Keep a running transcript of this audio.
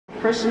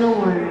personal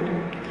word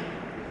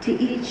to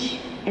each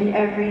and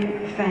every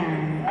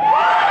fan.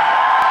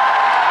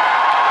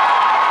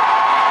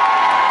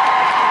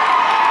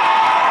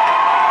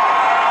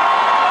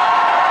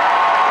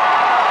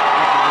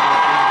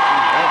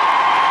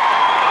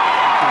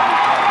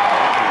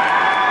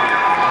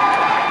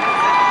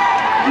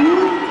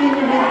 You've been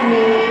with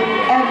me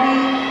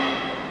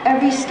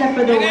every step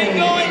of the way.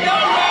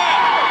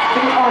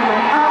 Through all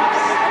my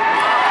ups,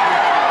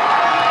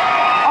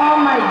 all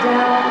my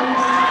downs.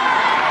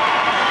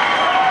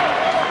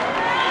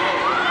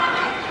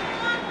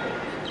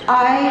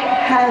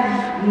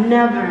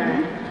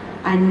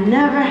 I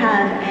never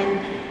have, and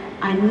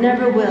I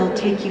never will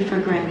take you for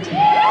granted. I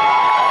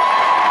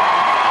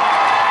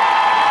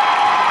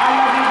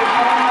love you with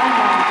all my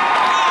heart.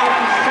 Thank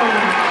you so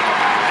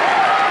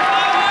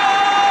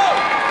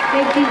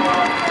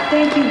much.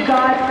 Thank you,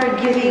 God, for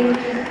giving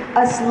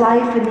us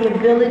life and the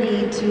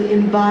ability to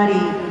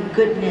embody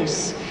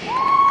goodness.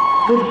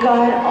 With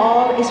God,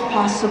 all is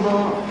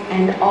possible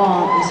and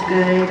all is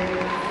good.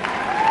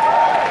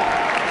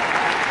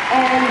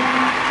 And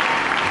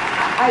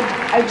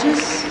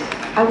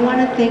I want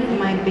to thank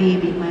my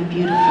baby, my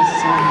beautiful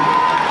son.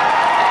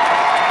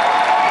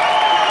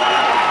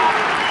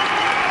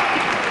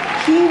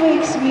 He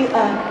wakes me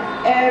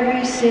up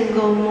every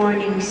single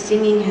morning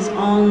singing his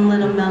own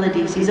little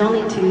melodies. He's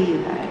only 2,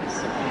 you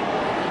guys.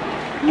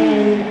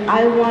 And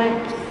I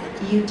want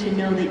you to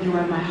know that you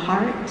are my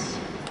heart,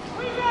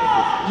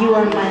 you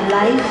are my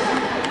life,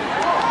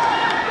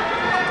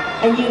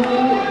 and you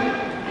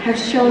have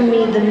shown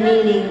me the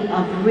meaning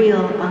of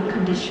real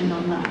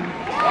unconditional love.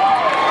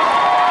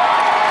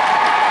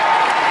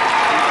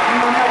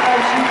 Mama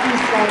loves you, he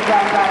said,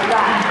 rah, rah,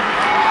 rah.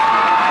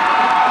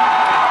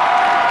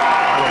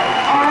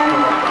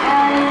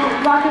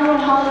 And Rock and Roll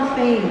Hall of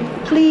Fame,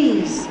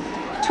 please,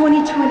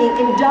 2020,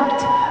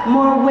 induct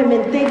more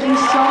women. Thank you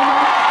so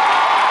much.